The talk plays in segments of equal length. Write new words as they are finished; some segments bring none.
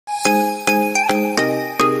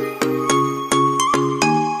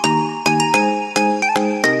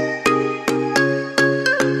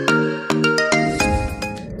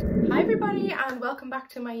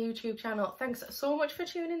YouTube channel. Thanks so much for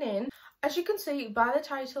tuning in. As you can see by the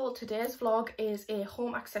title, today's vlog is a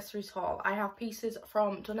home accessories haul. I have pieces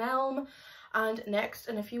from Dunelm and Next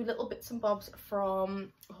and a few little bits and bobs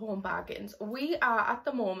from Home Bargains. We are at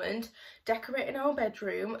the moment decorating our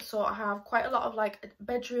bedroom, so I have quite a lot of like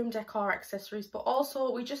bedroom decor accessories, but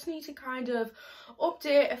also we just need to kind of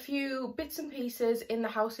update a few bits and pieces in the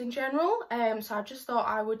house in general. So I just thought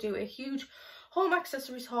I would do a huge home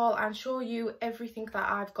accessories haul and show you everything that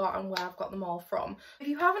I've got and where I've got them all from. If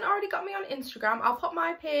you haven't already got me on Instagram, I'll pop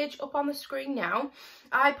my page up on the screen now.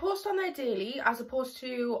 I post on there daily as opposed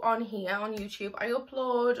to on here on YouTube. I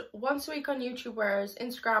upload once a week on YouTube, whereas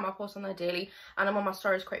Instagram I post on there daily and I'm on my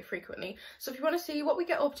stories quite frequently. So if you want to see what we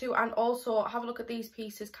get up to and also have a look at these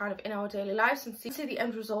pieces kind of in our daily lives and see the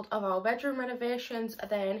end result of our bedroom renovations,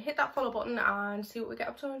 then hit that follow button and see what we get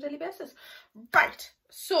up to on a daily basis. Right.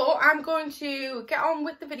 So I'm going to get on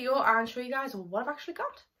with the video and show you guys what I've actually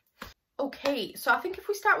got. Okay, so I think if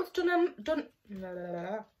we start with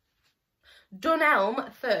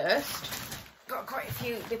Dunelm first, got quite a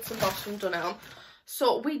few bits and bobs from Dunelm.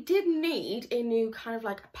 So we did need a new kind of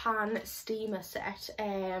like pan steamer set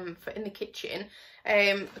for in the kitchen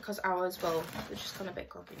because ours, well, they're just gone a bit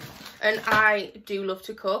groggy now. And I do love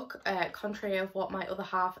to cook, contrary of what my other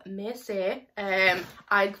half may say.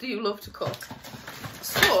 I do love to cook.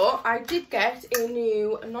 So I did get a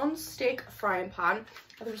new non-stick frying pan.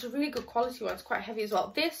 There was a really good quality one, it's quite heavy as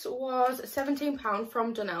well. This was £17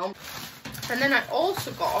 from Dunelm. And then I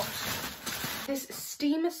also got this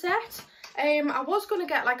steamer set. I was going to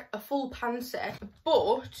get like a full pan set,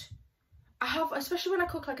 but I have, especially when I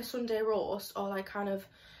cook like a Sunday roast or like kind of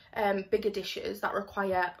bigger dishes that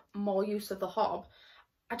require more use of the hob,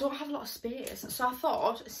 I don't have a lot of space. So I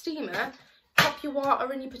thought steamer, pop your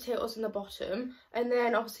water and your potatoes in the bottom and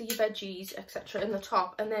then obviously your veggies etc in the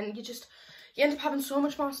top, and then you end up having so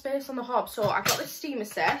much more space on the hob. So I got this steamer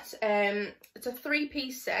set. It's a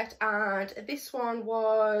 3-piece set and this one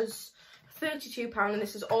was £32 and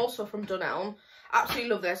this is also from Dunelm. Absolutely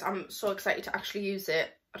love this. I'm so excited to actually use it.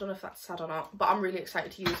 I don't know if that's sad or not, but I'm really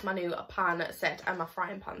excited to use my new pan set and my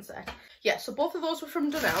frying pan set. Yeah, so both of those were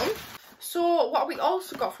from Dunelm. So what we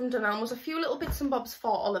also got from Dunelm was a few little bits and bobs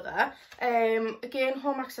for Oliver. Again,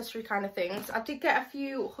 home accessory kind of things. I did get a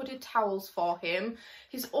few hooded towels for him.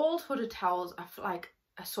 His old hooded towels are like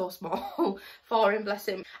so small for him, bless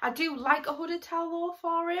him. I do like a hooded towel though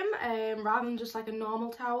for him, rather than just like a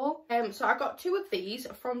normal towel. So I got 2 of these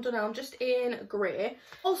from Dunelm, just in grey.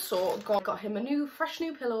 Also got him a fresh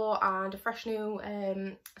new pillow and a fresh new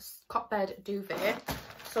cot bed duvet.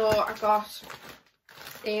 So I got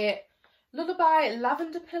a Lullaby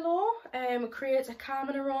lavender pillow. Creates a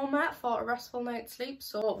calming aroma for a restful night's sleep,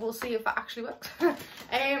 so we'll see if that actually works.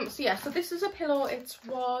 So yeah, so this is a pillow. It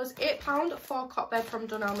was £8 for cot bed from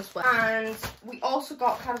Dunelm as well, and we also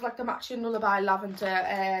got kind of like the matching Lullaby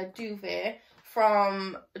lavender duvet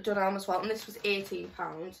from Dunelm as well, and this was £18.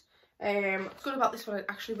 What's good about this one, it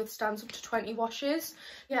actually withstands up to 20 washes.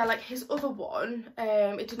 Yeah, like his other one,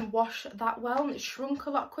 it didn't wash that well and it shrunk a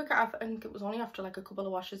lot quicker. I think it was only after like a couple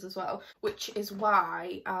of washes as well, which is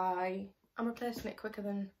why I'm replacing it quicker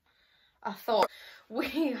than I thought.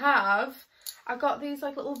 I got these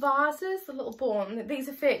like little vases, the little bone. These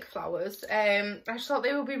are fake flowers. I just thought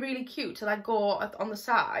they would be really cute to like go on the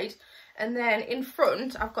side. And then in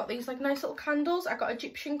front, I've got these like nice little candles. I got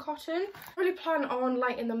Egyptian cotton. I don't really plan on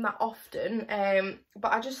lighting them that often,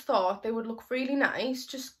 but I just thought they would look really nice.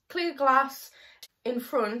 Just clear glass in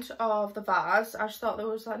front of the vase. I just thought there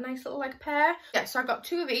was a nice little like pair. Yeah, so I got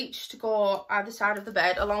 2 of each to go either side of the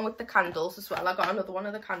bed, along with the candles as well. I got another one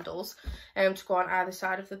of the candles to go on either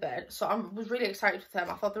side of the bed. So I was really excited with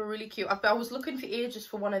them. I thought they were really cute. I was looking for ages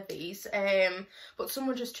for one of these, but some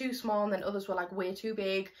were just too small and then others were like way too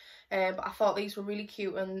big. But I thought these were really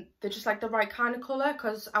cute and they're just like the right kind of colour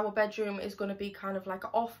because our bedroom is going to be kind of like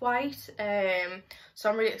off-white. So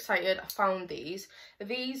I'm really excited I found these.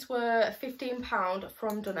 These were £15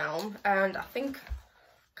 from Dunelm, and I think,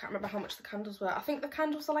 can't remember how much the candles were. I think the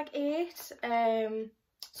candles are like 8.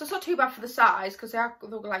 So it's not too bad for the size because they're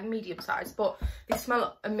like medium size, but they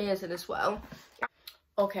smell amazing as well.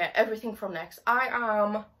 Okay, everything from Next. I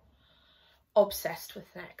am obsessed with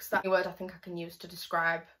Next. That's the word I think I can use to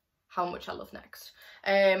describe how much I love Next.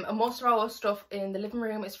 And most of our stuff in the living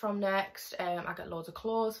room is from Next. I get loads of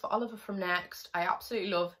clothes for Oliver from Next. I absolutely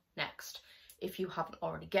love Next, if you haven't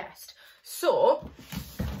already guessed. So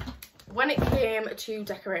when it came to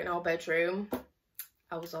decorating our bedroom,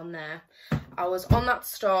 I was on there. I was on that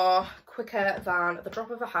store quicker than the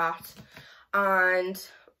drop of a hat, and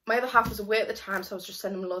My other half was away at the time, so I was just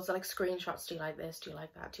sending them loads of like screenshots. Do you like this? Do you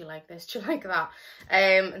like that? Do you like this? Do you like that?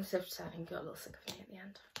 And so I think got a little sick of me at the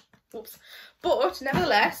end. Whoops. But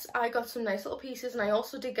nevertheless, I got some nice little pieces, and I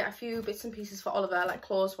also did get a few bits and pieces for Oliver, like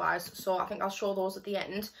clothes wise, so I think I'll show those at the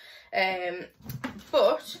end.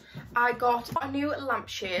 But I got a new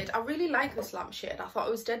lampshade. I really like this lampshade. I thought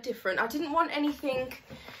it was dead different. I didn't want anything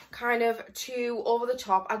kind of too over the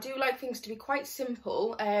top. I do like things to be quite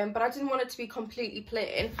simple, but I didn't want it to be completely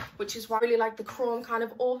plain, which is why I really like the chrome kind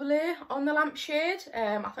of overlay on the lampshade.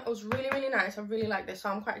 I think it was really, really nice. I really like this, so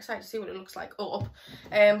I'm quite excited to see what it looks like up.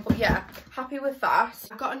 But yeah, happy with that.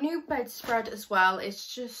 I got a new bedspread as well.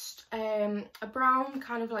 It's just a brown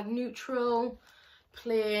kind of like neutral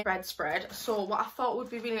plain bedspread. So what I thought would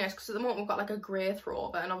be really nice, because at the moment we've got like a grey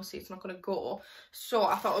throwover and obviously it's not going to go, so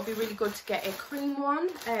I thought it would be really good to get a cream one.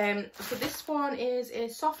 So this one is a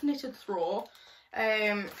soft knitted throw,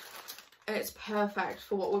 and it's perfect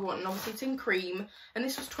for what we want, and obviously it's in cream, and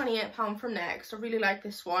this was £28 from Next. I really like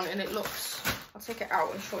this one, and it looks, I'll take it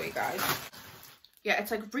out and show you guys. Yeah,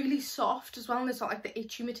 it's like really soft as well, and it's not like the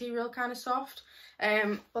itchy material kind of soft.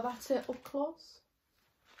 But that's it up close.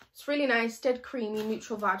 It's really nice, dead creamy,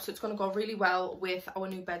 neutral vibe, so it's going to go really well with our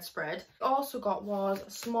new bedspread. Also got was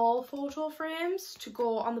small photo frames to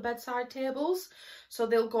go on the bedside tables. So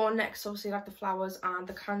they'll go next, obviously, like the flowers and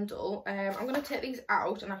the candle. I'm going to take these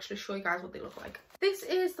out and actually show you guys what they look like. This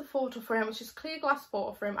is the photo frame, which is clear glass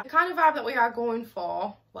photo frame. The kind of vibe that we are going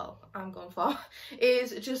for, well, I'm going for,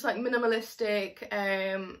 is just like minimalistic.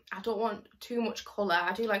 I don't want too much colour.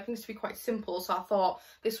 I do like things to be quite simple, so I thought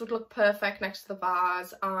this would look perfect next to the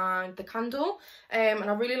vase and the candle. And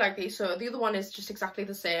I really like these. So the other one is just exactly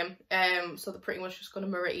the same. So they're pretty much just going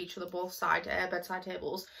to mirror each other, both bedside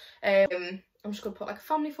tables. I'm just going to put like a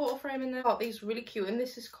family photo frame in there. I thought these were really cute, and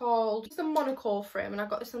this is called the Monaco frame, and I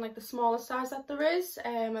got this in like the smallest size that there is.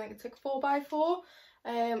 I think it's like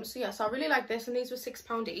 4x4. So yeah, so I really like this, and these were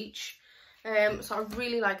 £6 each. So I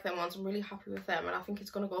really like them ones. I'm really happy with them, and I think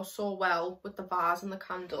it's going to go so well with the vase and the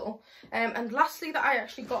candle. And lastly, that I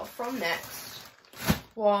actually got from Next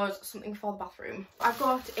was something for the bathroom. I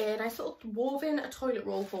got a nice little woven toilet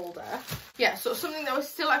roll holder. Yeah, so something that we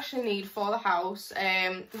still actually need for the house.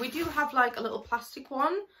 We do have like a little plastic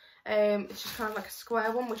one. It's just kind of like a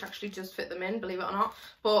square one, which actually does fit them in, believe it or not,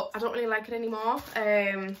 but I don't really like it anymore.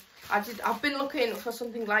 I've been looking for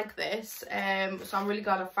something like this, so I'm really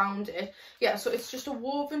glad I found it. Yeah, so it's just a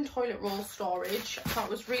woven toilet roll storage. I thought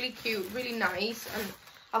it was really cute, really nice, and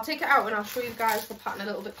I'll take it out and I'll show you guys the pattern a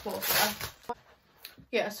little bit closer.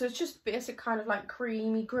 Yeah, so it's just basic kind of like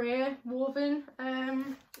creamy grey woven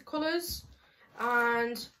colours,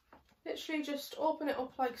 and literally just open it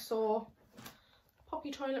up like so, pop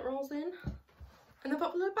your toilet rolls in, and then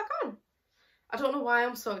pop the lid back on. I don't know why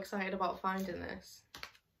I'm so excited about finding this.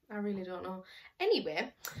 I really don't know.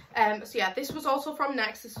 Anyway, so yeah, this was also from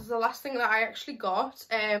Next. This was the last thing that I actually got.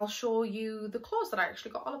 I'll show you the clothes that I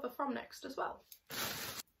actually got Oliver from Next as well.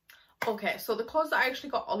 Okay, so the clothes that I actually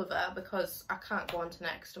got Oliver, because I can't go on to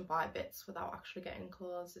Next and buy bits without actually getting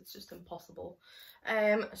clothes, it's just impossible.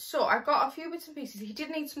 So I got a few bits and pieces. He did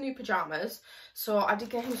need some new pyjamas, so I did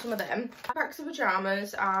get him some of them. Packs of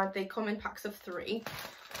pyjamas, and they come in packs of 3.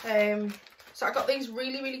 So I got these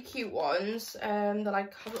really, really cute ones. They're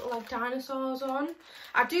like, have little like dinosaurs on.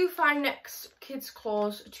 I do find Next kids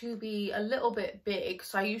clothes to be a little bit big,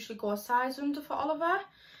 so I usually go a size under for Oliver.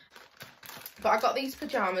 But I got these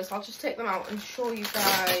pyjamas. I'll just take them out and show you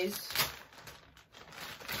guys.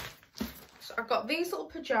 So I got these little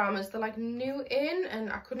pyjamas. They're like new in,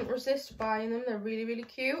 and I couldn't resist buying them. They're really, really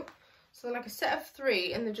cute. So they're like a set of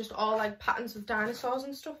 3, and they're just all like patterns of dinosaurs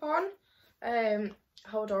and stuff on.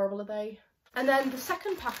 How adorable are they? And then the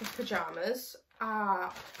second pack of pyjamas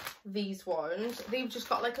are these ones. They've just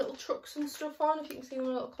got like little trucks and stuff on, if you can see them a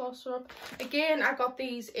little closer up. Again, I got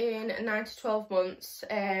these in 9 to 12 months.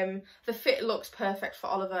 The fit looks perfect for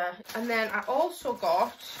Oliver. And then I also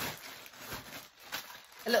got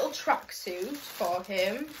a little tracksuit for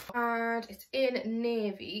him, and it's in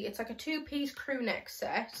navy. It's like a 2-piece crew neck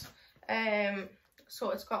set. So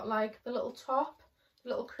it's got like the little top, the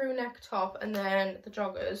little crew neck top, and then the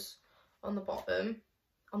joggers on the bottom.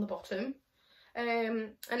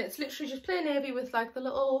 And it's literally just plain navy with like the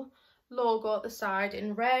little logo at the side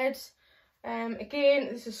in red. Again,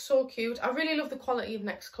 this is so cute. I really love the quality of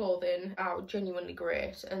Next clothing. Genuinely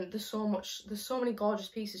great, and there's so many gorgeous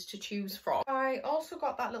pieces to choose from. I also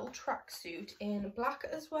got that little tracksuit in black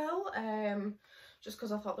as well, just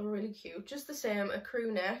because I thought they were really cute. Just the same, a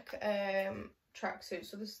crew neck, tracksuit.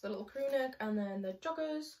 So this is the little crew neck and then the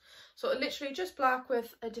joggers. So literally just black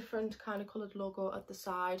with a different kind of coloured logo at the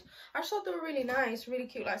side. I just thought they were really nice, really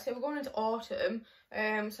cute. Like I say, we're going into autumn,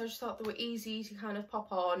 so I just thought they were easy to kind of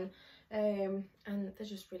pop on. And they're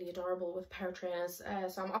just really adorable with pair of trainers.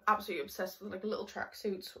 So I'm absolutely obsessed with like little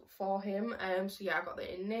tracksuits for him. So yeah, I got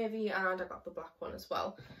the in navy and I got the black one as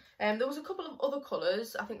well. There was a couple of other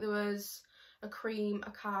colours. I think there was a cream,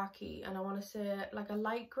 a khaki, and I want to say like a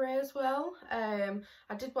light grey as well.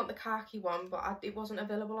 I did want the khaki one, but it wasn't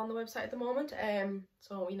available on the website at the moment.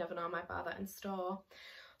 So you never know, I might buy that in store.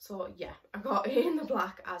 So yeah, I got it in the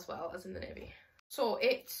black as well as in the navy. So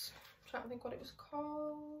it's, I'm trying to think what it was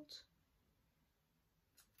called.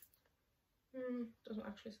 Doesn't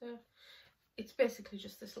actually say. It's basically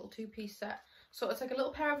just this little two-piece set. So it's like a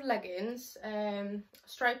little pair of leggings,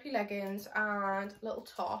 stripy leggings and a little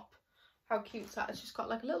top. How cute is that? It's just got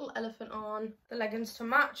like a little elephant on, the leggings to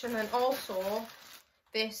match, and then also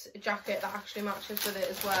this jacket that actually matches with it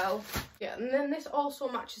as well. Yeah, and then this also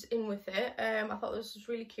matches in with it. I thought this was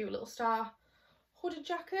really cute, little star hooded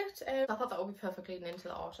jacket. I thought that would be perfect leading into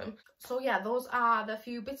the autumn. So yeah, those are the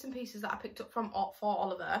few bits and pieces that I picked up from for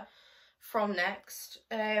Oliver from Next.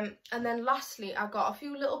 And then lastly, I got a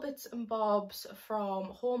few little bits and bobs from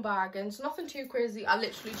Home Bargains. Nothing too crazy. I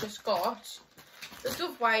literally just got the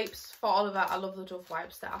Dove wipes for Oliver. I love the Dove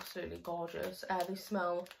wipes. They're absolutely gorgeous. They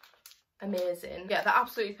smell amazing. Yeah, they're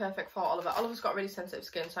absolutely perfect for Oliver. Oliver's got really sensitive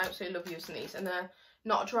skin, so I absolutely love using these. And they're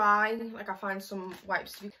not dry. Like, I find some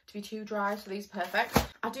wipes to be too dry, so these are perfect.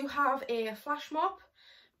 I do have a flash mop.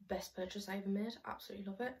 Best purchase I ever made, absolutely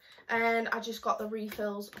love it. And I just got the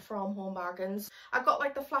refills from Home Bargains. I got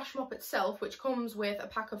like the flash mop itself, which comes with a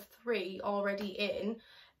pack of 3 already in,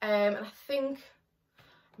 and I'm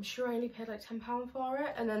sure I only paid like £10 for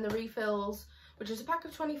it. And then the refills, which is a pack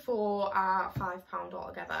of 24, are £5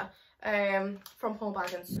 altogether, from Home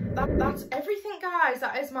Bargains. That's everything, guys.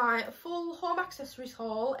 That is my full home accessories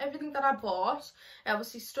haul, everything that I bought.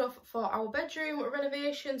 Obviously stuff for our bedroom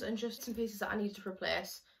renovations and just some pieces that I needed to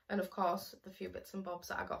replace. And of course, the few bits and bobs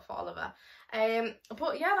that I got for Oliver.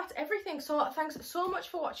 But yeah, that's everything. So thanks so much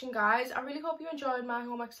for watching, guys. I really hope you enjoyed my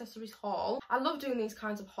home accessories haul. I love doing these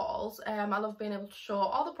kinds of hauls. I love being able to show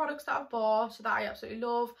all the products that I've bought that I absolutely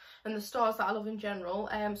love, and the stores that I love in general.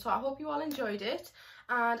 So I hope you all enjoyed it.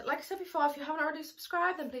 And like I said before, if you haven't already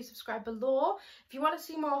subscribed, then please subscribe below. If you want to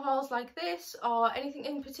see more hauls like this or anything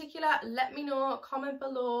in particular, let me know, comment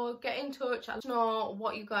below, get in touch, let us know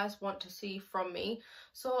what you guys want to see from me.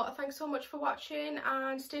 So thanks so much for watching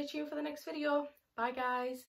and stay tuned for the next video. Bye, guys.